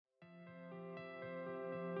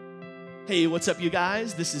Hey, what's up, you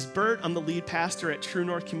guys? This is Bert. I'm the lead pastor at True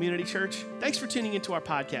North Community Church. Thanks for tuning into our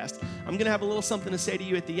podcast. I'm going to have a little something to say to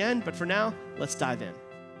you at the end, but for now, let's dive in.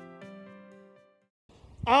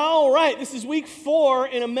 All right, this is week 4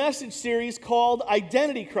 in a message series called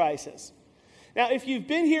Identity Crisis. Now, if you've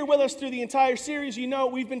been here with us through the entire series, you know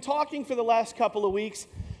we've been talking for the last couple of weeks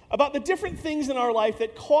about the different things in our life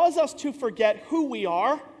that cause us to forget who we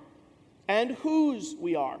are and whose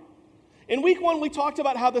we are. In week 1, we talked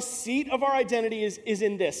about how the seat of our identity is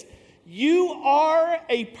in this. You are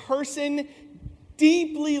a person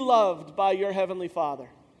deeply loved by your Heavenly Father.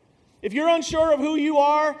 If you're unsure of who you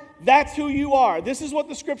are, that's who you are. This is what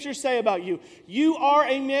the scriptures say about you. You are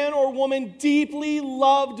a man or woman deeply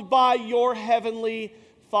loved by your Heavenly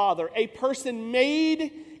Father, a person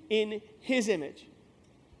made in His image.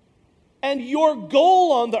 And your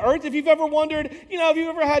goal on the earth, if you've ever wondered, if you've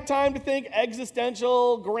ever had time to think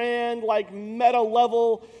existential, grand, like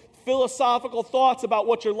meta-level, philosophical thoughts about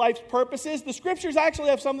what your life's purpose is, the scriptures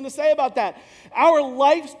actually have something to say about that. Our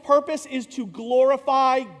life's purpose is to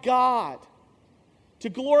glorify God. To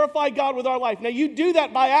glorify God with our life. Now, you do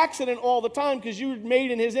that by accident all the time because you're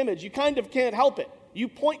made in His image. You kind of can't help it. You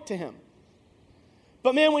point to Him.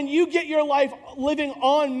 But man, when you get your life living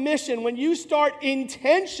on mission, when you start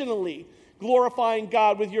intentionally glorifying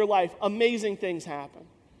God with your life, amazing things happen.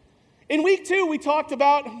 In week 2, we talked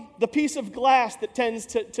about the piece of glass that tends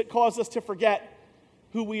to cause us to forget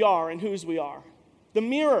who we are and whose we are. The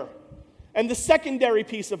mirror and the secondary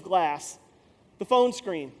piece of glass, the phone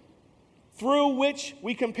screen, through which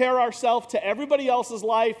we compare ourselves to everybody else's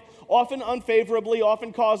life, often unfavorably,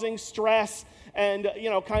 often causing stress and,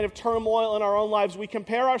 kind of turmoil in our own lives. We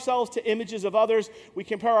compare ourselves to images of others. We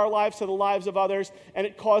compare our lives to the lives of others, and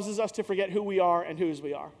it causes us to forget who we are and whose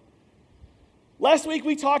we are. Last week,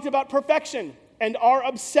 we talked about perfection and our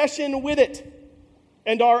obsession with it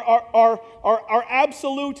and our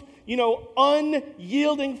absolute,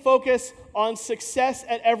 unyielding focus on success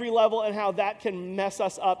at every level and how that can mess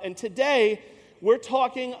us up. And today, we're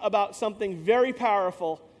talking about something very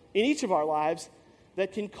powerful in each of our lives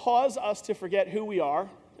that can cause us to forget who we are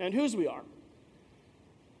and whose we are.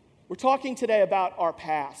 We're talking today about our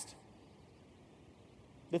past,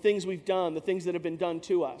 the things we've done, the things that have been done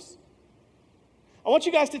to us. I want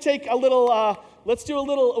you guys to take a little, we're going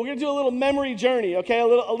to do a little memory journey, okay? A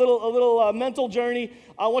little mental journey.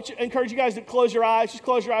 I want to encourage you guys to close your eyes. Just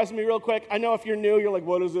close your eyes with me real quick. I know if you're new, you're like,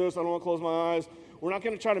 what is this? I don't want to close my eyes. We're not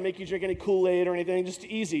going to try to make you drink any Kool-Aid or anything. Just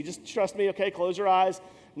easy. Just trust me, okay? Close your eyes.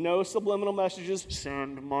 No subliminal messages.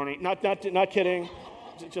 Send money. Not kidding.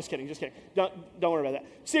 Just kidding. Don't worry about that.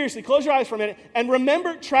 Seriously, close your eyes for a minute. And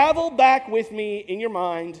remember, travel back with me in your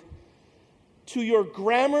mind to your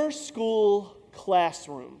grammar school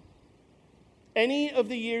classroom. Any of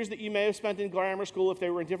the years that you may have spent in grammar school, if they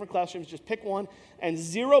were in different classrooms, just pick one and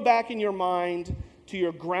zero back in your mind to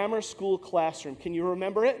your grammar school classroom. Can you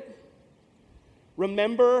remember it?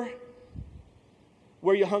 Remember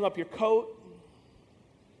where you hung up your coat?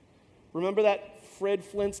 Remember that Fred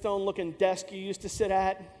Flintstone-looking desk you used to sit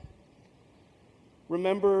at?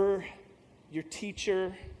 Remember your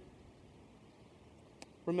teacher?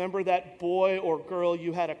 Remember that boy or girl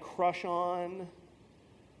you had a crush on?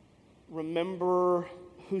 Remember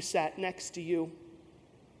who sat next to you?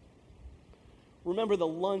 Remember the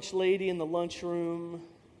lunch lady in the lunchroom?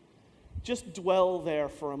 Just dwell there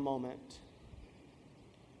for a moment.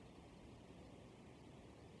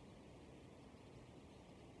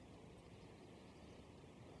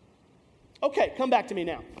 Okay, come back to me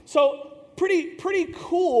now. So pretty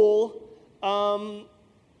cool how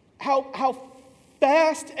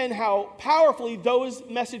fast and how powerfully those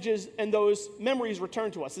messages and those memories return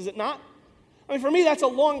to us, is it not? I mean, for me, that's a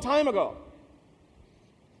long time ago.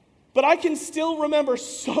 But I can still remember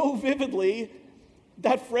so vividly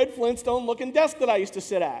that Fred Flintstone-looking desk that I used to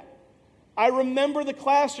sit at. I remember the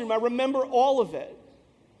classroom. I remember all of it.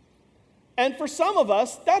 And for some of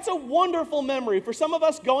us, that's a wonderful memory. For some of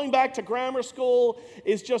us, going back to grammar school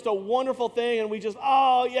is just a wonderful thing, and we just,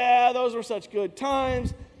 oh yeah, those were such good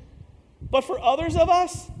times. But for others of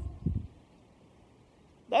us,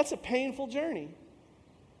 that's a painful journey.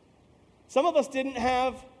 Some of us didn't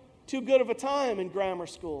have too good of a time in grammar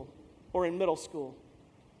school or in middle school.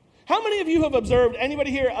 How many of you have observed,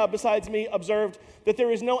 anybody here besides me, observed that there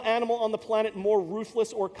is no animal on the planet more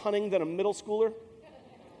ruthless or cunning than a middle schooler?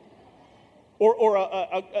 Or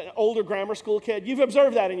an older grammar school kid? You've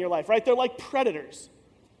observed that in your life, right? They're like predators.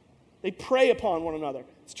 They prey upon one another.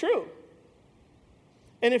 It's true.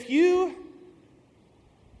 And if you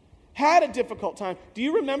had a difficult time, do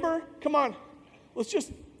you remember? Come on,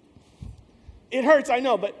 it hurts, I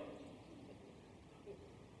know, but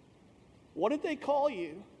What did they call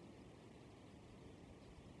you?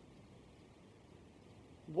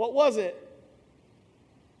 What was it?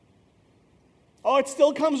 Oh, it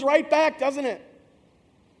still comes right back, doesn't it?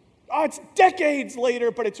 Oh, it's decades later,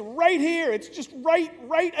 but it's right here. It's just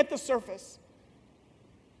right at the surface.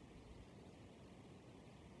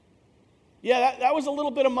 Yeah, that was a little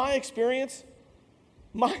bit of my experience.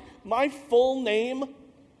 My full name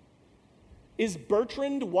is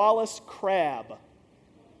Bertrand Wallace Crabb.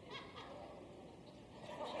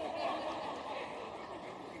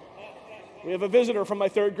 We have a visitor from my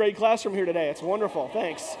third grade classroom here today. It's wonderful.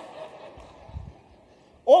 Thanks.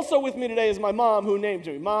 Also with me today is my mom, who named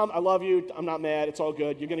me. Mom, I love you. I'm not mad. It's all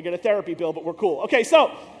good. You're going to get a therapy bill, but we're cool. Okay,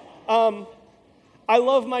 so I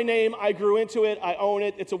love my name. I grew into it. I own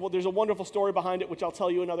it. There's a wonderful story behind it, which I'll tell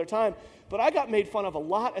you another time. But I got made fun of a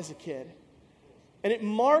lot as a kid. And it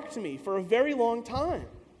marked me for a very long time.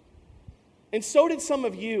 And so did some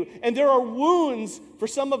of you. And there are wounds for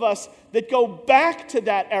some of us that go back to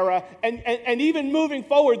that era. And even moving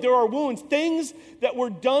forward, there are wounds. Things that were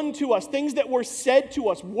done to us. Things that were said to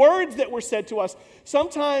us. Words that were said to us.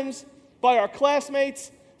 Sometimes by our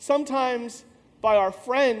classmates. Sometimes by our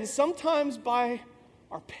friends. Sometimes by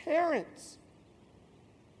our parents.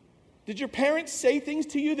 Did your parents say things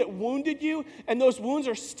to you that wounded you? And those wounds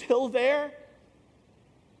are still there?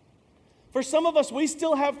 For some of us, we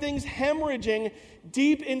still have things hemorrhaging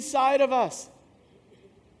deep inside of us.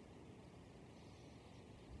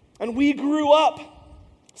 And we grew up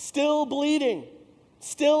still bleeding,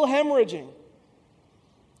 still hemorrhaging.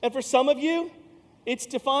 And for some of you, it's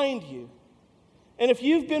defined you. And if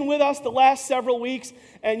you've been with us the last several weeks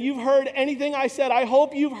and you've heard anything I said, I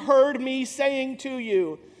hope you've heard me saying to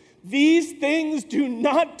you, these things do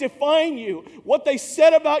not define you. What they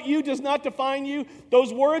said about you does not define you.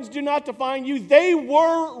 Those words do not define you. They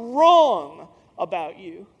were wrong about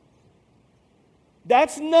you.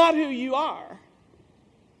 That's not who you are.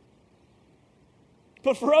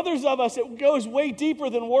 But for others of us, it goes way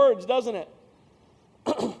deeper than words, doesn't it?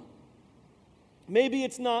 Maybe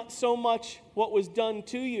it's not so much what was done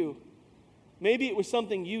to you. Maybe it was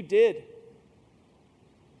something you did.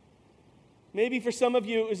 Maybe for some of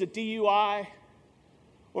you it was a DUI.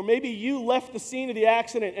 Or maybe you left the scene of the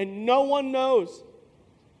accident and no one knows.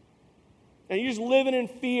 And you're just living in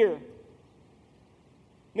fear.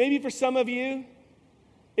 Maybe for some of you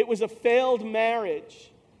it was a failed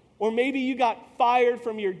marriage. Or maybe you got fired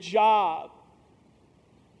from your job.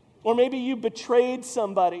 Or maybe you betrayed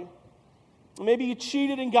somebody. Or maybe you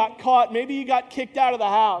cheated and got caught. Maybe you got kicked out of the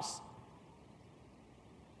house.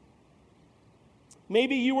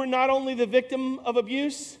 Maybe you were not only the victim of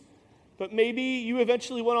abuse, but maybe you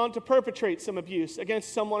eventually went on to perpetrate some abuse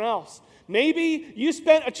against someone else. Maybe you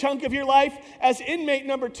spent a chunk of your life as inmate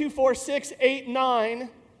number 24689.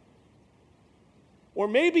 Or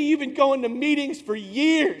maybe you've been going to meetings for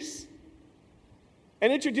years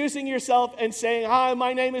and introducing yourself and saying, hi,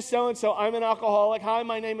 my name is so-and-so, I'm an alcoholic. Hi,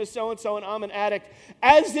 my name is so-and-so, and I'm an addict.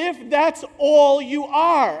 As if that's all you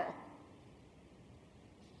are.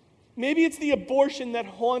 Maybe it's the abortion that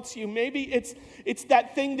haunts you. Maybe it's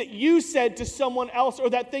that thing that you said to someone else or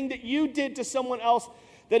that thing that you did to someone else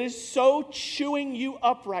that is so chewing you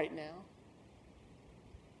up right now.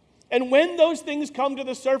 And when those things come to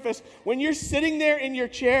the surface, when you're sitting there in your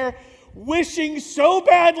chair wishing so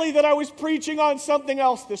badly that I was preaching on something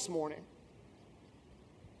else this morning,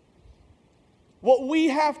 what we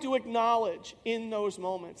have to acknowledge in those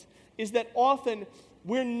moments is that often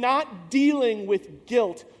we're not dealing with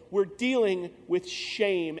guilt, we're dealing with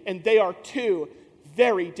shame, and they are two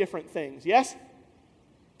very different things. Yes?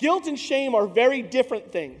 Guilt and shame are very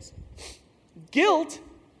different things. Guilt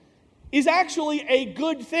is actually a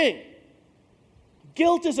good thing.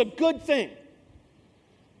 Guilt is a good thing.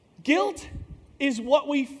 Guilt is what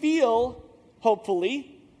we feel,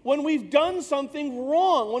 hopefully, when we've done something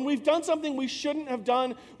wrong, when we've done something we shouldn't have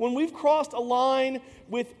done, when we've crossed a line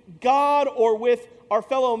with God or with our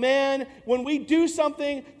fellow man, when we do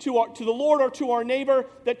something to the Lord or to our neighbor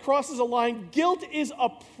that crosses a line. Guilt is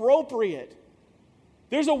appropriate.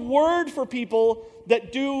 There's a word for people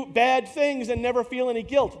that do bad things and never feel any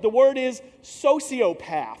guilt. The word is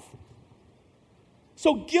sociopath.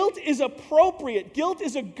 So guilt is appropriate. Guilt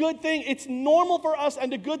is a good thing. It's normal for us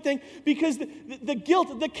and a good thing because the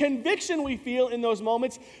guilt, the conviction we feel in those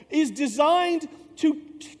moments is designed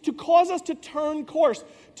to cause us to turn course,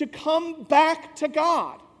 to come back to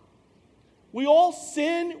God. We all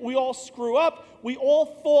sin. We all screw up. We all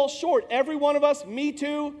fall short. Every one of us, me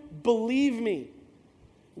too, believe me.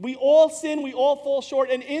 We all sin, we all fall short,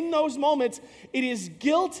 and in those moments, it is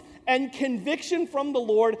guilt and conviction from the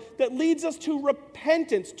Lord that leads us to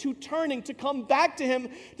repentance, to turning, to come back to Him,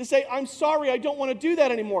 to say, I'm sorry, I don't want to do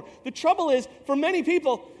that anymore. The trouble is, for many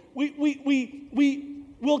people, we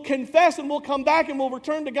will confess and we'll come back and we'll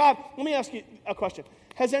return to God. Let me ask you a question.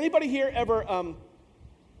 Has anybody here ever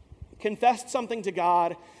confessed something to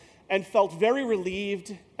God and felt very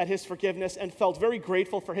relieved at His forgiveness and felt very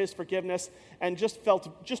grateful for His forgiveness and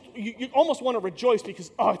you almost want to rejoice because,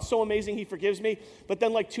 oh, it's so amazing He forgives me, but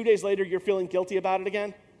then like 2 days later you're feeling guilty about it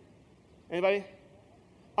again? Anybody?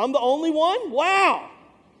 I'm the only one? Wow.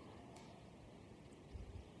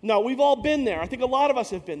 No, we've all been there. I think a lot of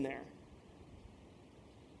us have been there.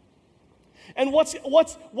 And what's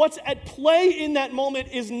at play in that moment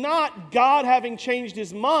is not God having changed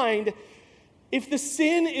His mind. If the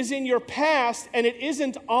sin is in your past and it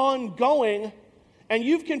isn't ongoing, and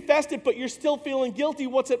you've confessed it but you're still feeling guilty,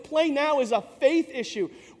 what's at play now is a faith issue.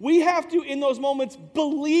 We have to, in those moments,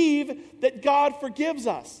 believe that God forgives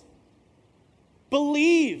us.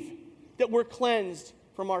 Believe that we're cleansed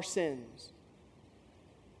from our sins.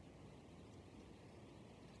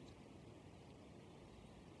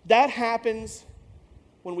 That happens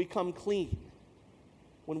when we come clean,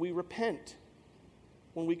 when we repent,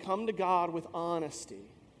 when we come to God with honesty.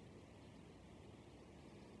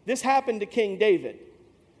 This happened to King David.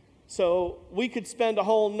 So we could spend a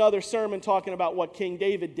whole nother sermon talking about what King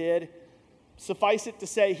David did. Suffice it to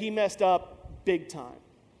say, he messed up big time.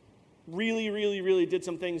 Really, really, really did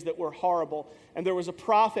some things that were horrible. And there was a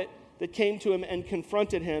prophet that came to him and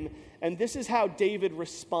confronted him. And this is how David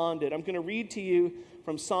responded. I'm going to read to you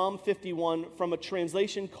from Psalm 51 from a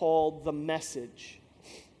translation called The Message.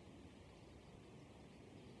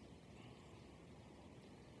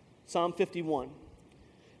 Psalm 51.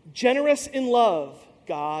 Generous in love,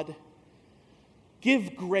 God,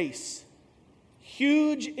 give grace,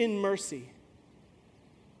 huge in mercy.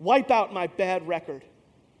 Wipe out my bad record.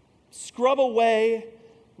 Scrub away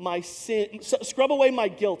my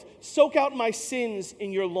guilt. Soak out my sins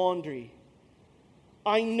in your laundry.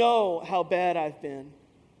 I know how bad I've been.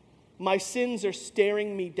 My sins are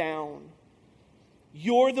staring me down.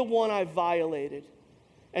 You're the one I've violated,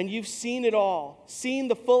 and you've seen it all, seen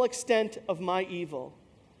the full extent of my evil.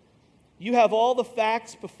 You have all the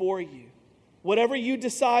facts before you. Whatever you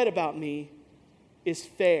decide about me is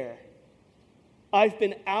fair. I've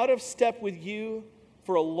been out of step with you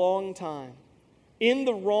for a long time, in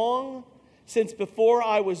the wrong since before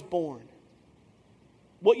I was born.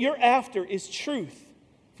 What you're after is truth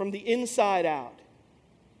from the inside out.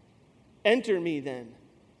 Enter me then.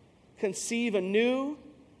 Conceive a new,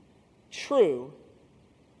 true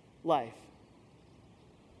life.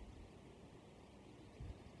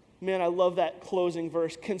 Man, I love that closing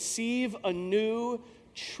verse. Conceive a new,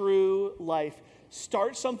 true life.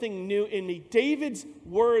 Start something new in me. David's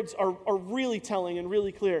words are really telling and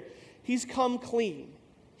really clear. He's come clean.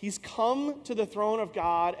 He's come to the throne of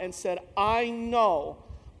God and said, I know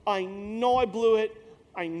I blew it.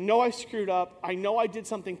 I know I screwed up. I know I did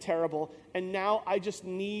something terrible. And now I just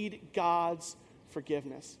need God's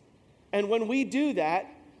forgiveness. And when we do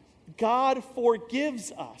that, God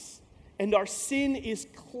forgives us. And our sin is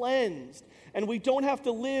cleansed. And we don't have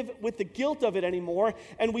to live with the guilt of it anymore.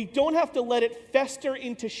 And we don't have to let it fester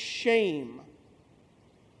into shame.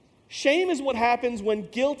 Shame is what happens when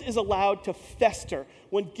guilt is allowed to fester,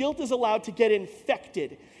 when guilt is allowed to get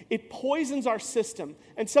infected. It poisons our system.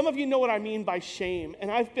 And some of you know what I mean by shame.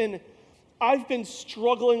 And I've been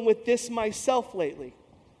struggling with this myself lately.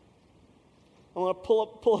 I want to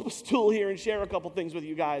pull up a stool here and share a couple things with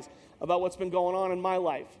you guys about what's been going on in my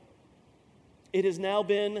life. It has now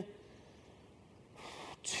been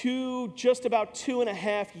just about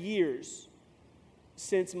 2.5 years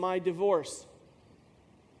since my divorce.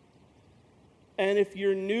 And if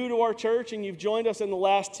you're new to our church and you've joined us in the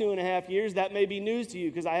last 2.5 years, that may be news to you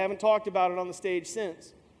because I haven't talked about it on the stage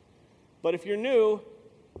since. But if you're new,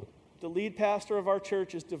 the lead pastor of our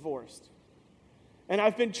church is divorced. And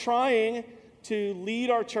I've been trying to lead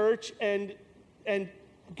our church and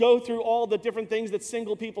go through all the different things that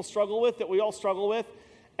single people struggle with, that we all struggle with,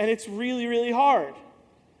 and it's really, really hard.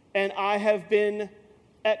 And I have been,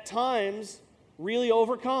 at times, really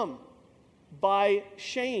overcome by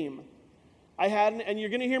shame. And you're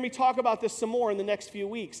going to hear me talk about this some more in the next few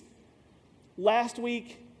weeks. Last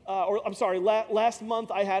month,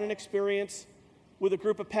 I had an experience with a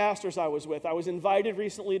group of pastors I was with. I was invited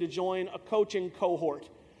recently to join a coaching cohort.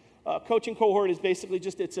 Coaching cohort is basically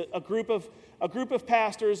it's a group of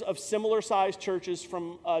pastors of similar sized churches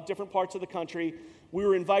from different parts of the country. We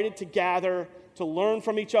were invited to gather to learn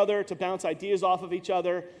from each other, to bounce ideas off of each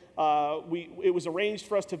other. It was arranged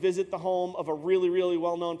for us to visit the home of a really, really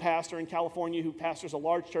well-known pastor in California who pastors a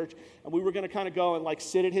large church, and we were going to kind of go and like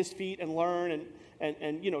sit at his feet and learn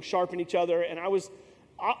and sharpen each other. And I was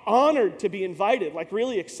honored to be invited, like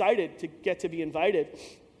really excited to get to be invited.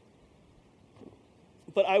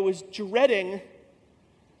 But I was dreading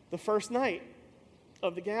the first night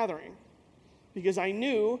of the gathering because I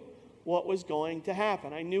knew what was going to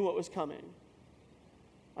happen. I knew what was coming.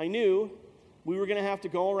 I knew we were going to have to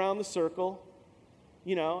go around the circle.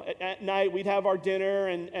 At night we'd have our dinner,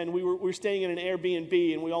 and we were staying in an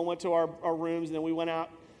Airbnb, and we all went to our rooms, and then we went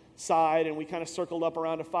outside, and we kind of circled up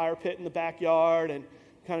around a fire pit in the backyard and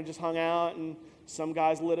kind of just hung out, and some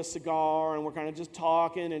guys lit a cigar, and we're kind of just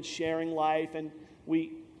talking and sharing life, and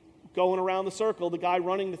we going around the circle. The guy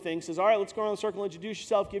running the thing says, all right, let's go around the circle, introduce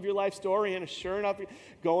yourself, give your life story, and sure enough,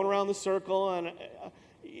 going around the circle, and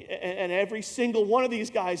every single one of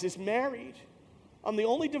these guys is married. I'm the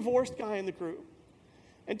only divorced guy in the group.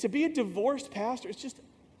 And to be a divorced pastor,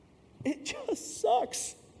 it just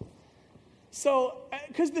sucks. So,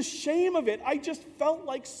 because the shame of it, I just felt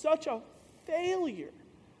like such a failure.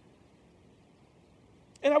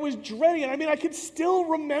 And I was dreading it. I mean, I could still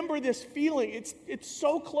remember this feeling. It's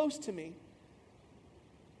so close to me.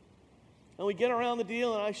 And we get around the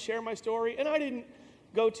deal, and I share my story. And I didn't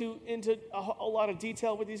go into a lot of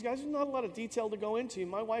detail with these guys. There's not a lot of detail to go into.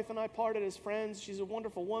 My wife and I parted as friends. She's a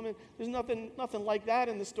wonderful woman. There's nothing like that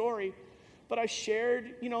in the story. But I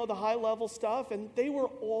shared, the high-level stuff, and they were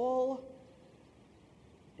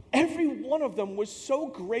every one of them was so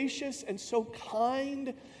gracious and so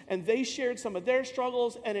kind, and they shared some of their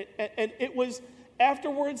struggles, and it was,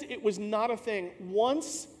 afterwards, it was not a thing.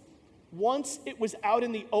 Once it was out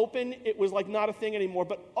in the open, it was like not a thing anymore.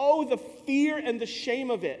 But the fear and the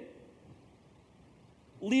shame of it,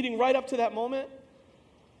 leading right up to that moment.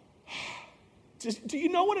 Do you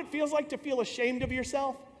know what it feels like to feel ashamed of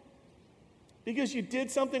yourself? Because you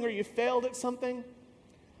did something or you failed at something?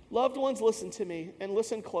 Loved ones, listen to me, and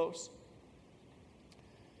listen close.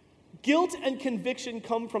 Guilt and conviction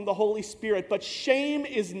come from the Holy Spirit, but shame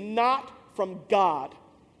is not from God.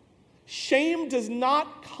 Shame does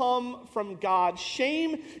not come from God.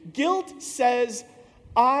 Guilt says,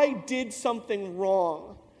 I did something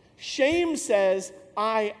wrong. Shame says,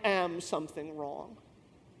 I am something wrong.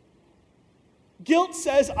 Guilt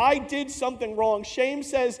says, I did something wrong. Shame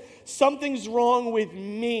says, something's wrong with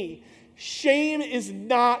me. Shame is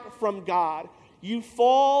not from God. You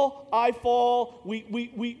fall, I fall,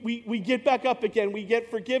 we get back up again. We get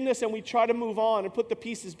forgiveness, and we try to move on and put the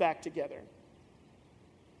pieces back together.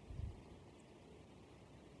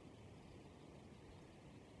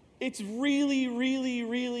 It's really, really,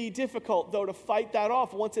 really difficult, though, to fight that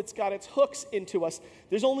off once it's got its hooks into us.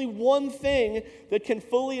 There's only one thing that can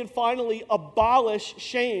fully and finally abolish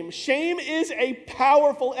shame. Shame is a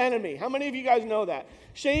powerful enemy. How many of you guys know that?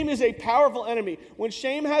 Shame is a powerful enemy. When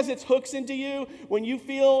shame has its hooks into you, when you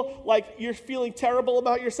feel like you're feeling terrible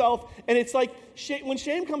about yourself, and it's like, when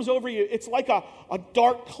shame comes over you, it's like a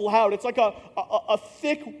dark cloud. It's like a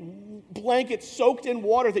thick blanket soaked in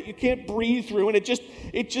water that you can't breathe through, and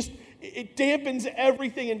it dampens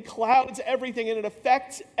everything and clouds everything, and it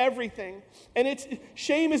affects everything. And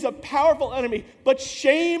shame is a powerful enemy, but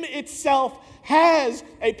shame itself has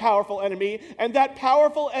a powerful enemy, and that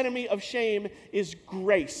powerful enemy of shame is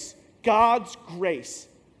grace, God's grace,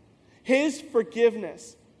 His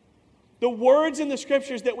forgiveness. The words in the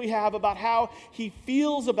scriptures that we have about how He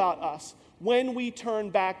feels about us when we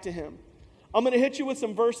turn back to Him. I'm going to hit you with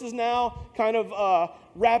some verses now, kind of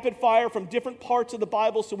rapid fire from different parts of the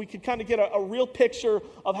Bible so we can kind of get a real picture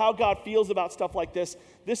of how God feels about stuff like this.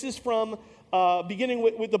 This is from beginning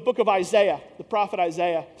with the book of Isaiah, the prophet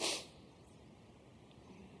Isaiah.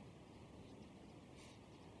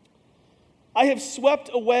 I have swept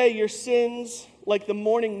away your sins like the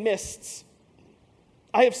morning mists.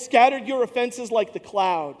 I have scattered your offenses like the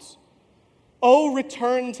clouds. Oh,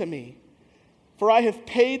 return to me, for I have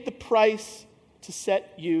paid the price to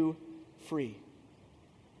set you free.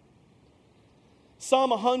 Psalm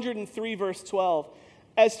 103, verse 12.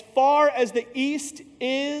 As far as the east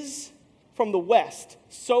is from the west,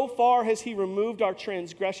 so far has He removed our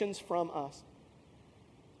transgressions from us.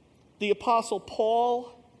 The Apostle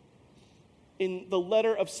Paul, in the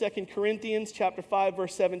letter of 2 Corinthians chapter 5,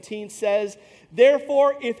 verse 17 says,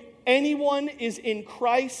 therefore, if anyone is in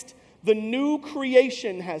Christ, the new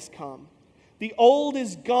creation has come. The old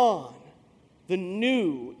is gone. The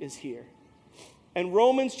new is here. And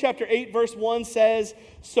Romans chapter 8, verse 1 says,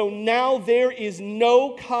 so now there is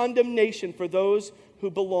no condemnation for those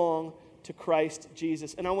who belong to Christ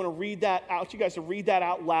Jesus. And I want to read that out. You guys to read that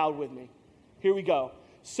out loud with me. Here we go.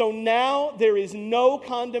 So now there is no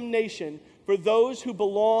condemnation for those who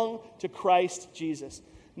belong to Christ Jesus.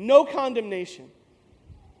 No condemnation.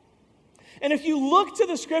 And if you look to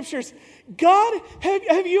the scriptures, God,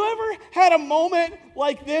 have you ever had a moment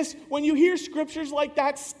like this when you hear scriptures like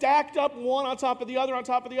that stacked up one on top of the other, on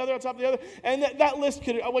top of the other, on top of the other, and that list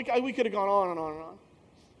we could have gone on and on and on.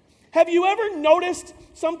 Have you ever noticed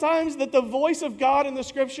sometimes that the voice of God in the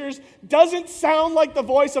scriptures doesn't sound like the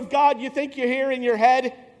voice of God you think you hear in your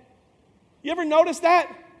head? You ever notice that?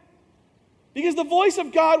 Because the voice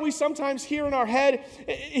of God we sometimes hear in our head,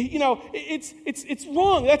 it's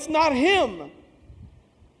wrong. That's not Him.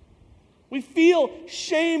 We feel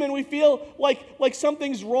shame and we feel like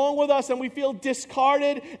something's wrong with us and we feel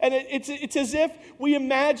discarded. And it's as if we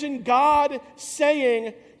imagine God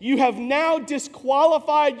saying, "You have now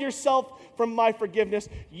disqualified yourself from my forgiveness.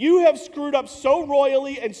 You have screwed up so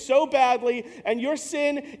royally and so badly, and your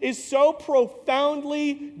sin is so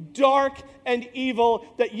profoundly dark and evil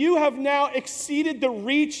that you have now exceeded the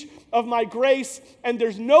reach of my grace, and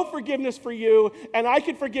there's no forgiveness for you, and I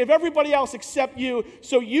can forgive everybody else except you,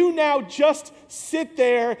 so you now just sit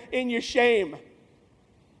there in your shame."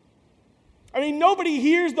 I mean, nobody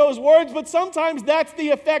hears those words, but sometimes that's the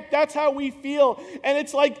effect. That's how we feel. And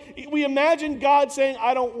it's like we imagine God saying,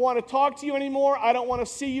 "I don't want to talk to you anymore. I don't want to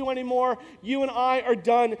see you anymore. You and I are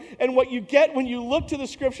done." And what you get when you look to the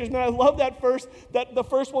scriptures, man, I love the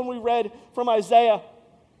first one we read from Isaiah.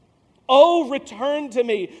 "Oh, return to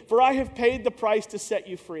me, for I have paid the price to set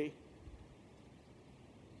you free."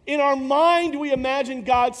 In our mind, we imagine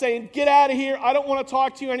God saying, "Get out of here. I don't want to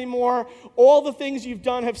talk to you anymore. All the things you've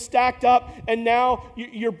done have stacked up, and now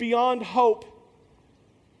you're beyond hope."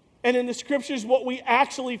 And in the scriptures, what we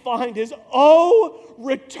actually find is, "Oh,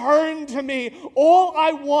 return to me. All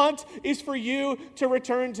I want is for you to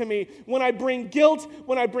return to me." When I bring guilt,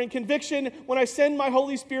 when I bring conviction, when I send my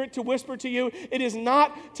Holy Spirit to whisper to you, it is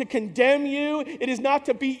not to condemn you. It is not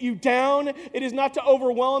to beat you down. It is not to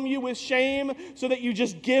overwhelm you with shame so that you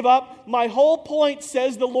just give up. My whole point,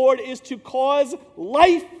 says the Lord, is to cause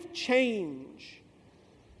life change.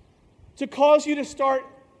 To cause you to start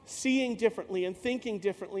seeing differently and thinking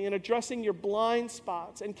differently and addressing your blind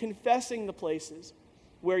spots and confessing the places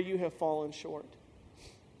where you have fallen short.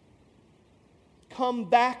 "Come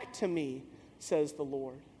back to me," says the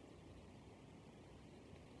Lord.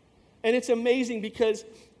 And it's amazing because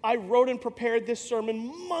I wrote and prepared this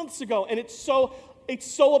sermon months ago, and it so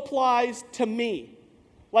applies to me.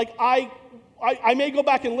 Like I may go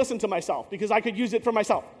back and listen to myself because I could use it for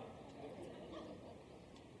myself.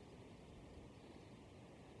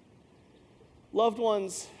 Loved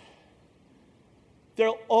ones,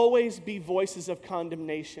 there'll always be voices of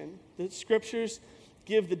condemnation. The scriptures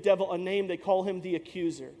give the devil a name. They call him the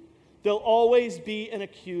accuser. There'll always be an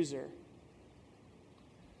accuser.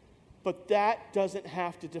 But that doesn't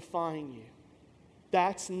have to define you.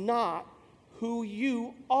 That's not who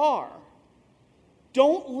you are.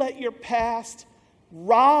 Don't let your past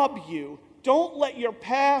rob you. Don't let your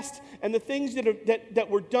past and the things that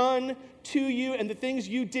were done to you and the things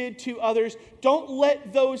you did to others, don't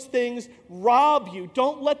let those things rob you.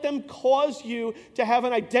 Don't let them cause you to have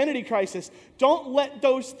an identity crisis. Don't let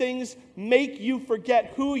those things make you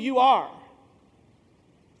forget who you are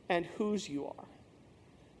and whose you are.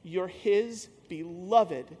 You're His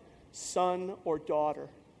beloved son or daughter,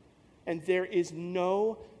 and there is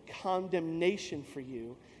no condemnation for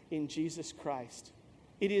you in Jesus Christ.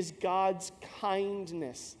 It is God's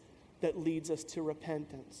kindness that leads us to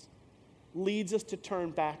repentance, leads us to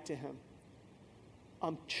turn back to Him.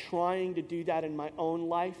 I'm trying to do that in my own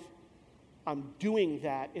life. I'm doing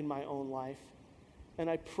that in my own life. And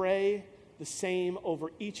I pray the same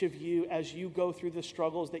over each of you as you go through the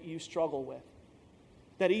struggles that you struggle with.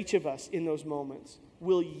 That each of us in those moments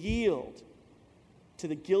will yield to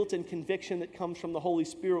the guilt and conviction that comes from the Holy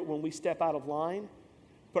Spirit when we step out of line,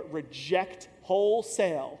 but reject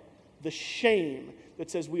wholesale the shame that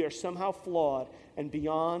says we are somehow flawed and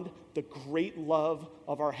beyond the great love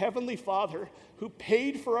of our Heavenly Father who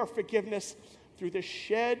paid for our forgiveness through the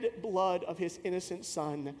shed blood of His innocent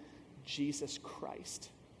Son, Jesus Christ.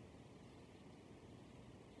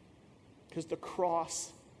 Because the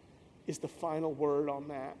cross is the final word on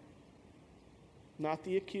that. Not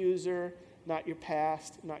the accuser, not your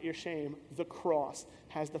past, not your shame. The cross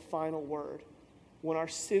has the final word. When our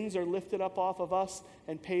sins are lifted up off of us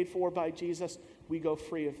and paid for by Jesus, we go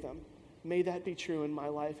free of them. May that be true in my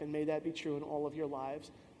life, and may that be true in all of your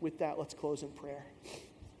lives. With that, let's close in prayer.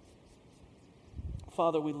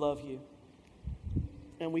 Father, we love you,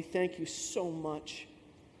 and we thank you so much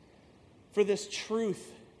for this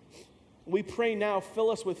truth. We pray now,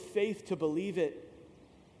 fill us with faith to believe it.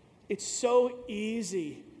 It's so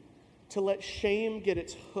easy to let shame get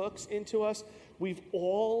its hooks into us. We've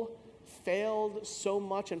all failed so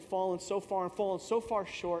much and fallen so far and fallen so far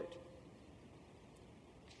short.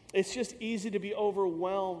 It's just easy to be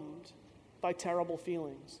overwhelmed by terrible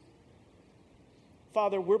feelings.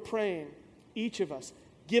 Father, we're praying, each of us,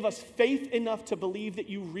 give us faith enough to believe that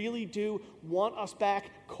you really do want us back,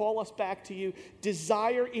 call us back to you.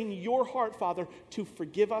 Desire in your heart, Father, to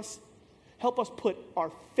forgive us. Help us put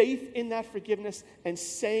our faith in that forgiveness and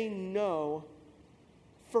say no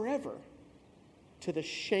forever to the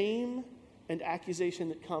shame and accusation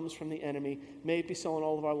that comes from the enemy. May it be so in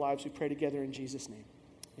all of our lives. We pray together in Jesus' name.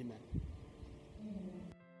 Amen.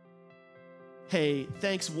 Hey,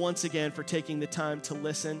 thanks once again for taking the time to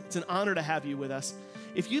listen. It's an honor to have you with us.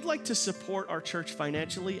 If you'd like to support our church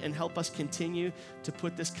financially and help us continue to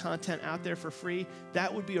put this content out there for free,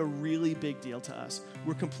 that would be a really big deal to us.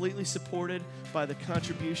 We're completely supported by the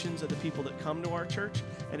contributions of the people that come to our church.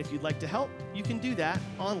 And if you'd like to help, you can do that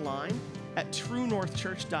online at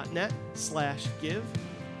truenorthchurch.net/give,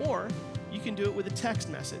 or you can do it with a text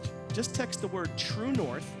message. Just text the word True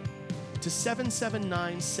North to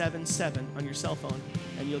 77977 on your cell phone,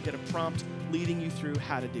 and you'll get a prompt leading you through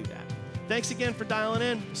how to do that. Thanks again for dialing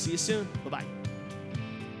in. See you soon. Bye-bye.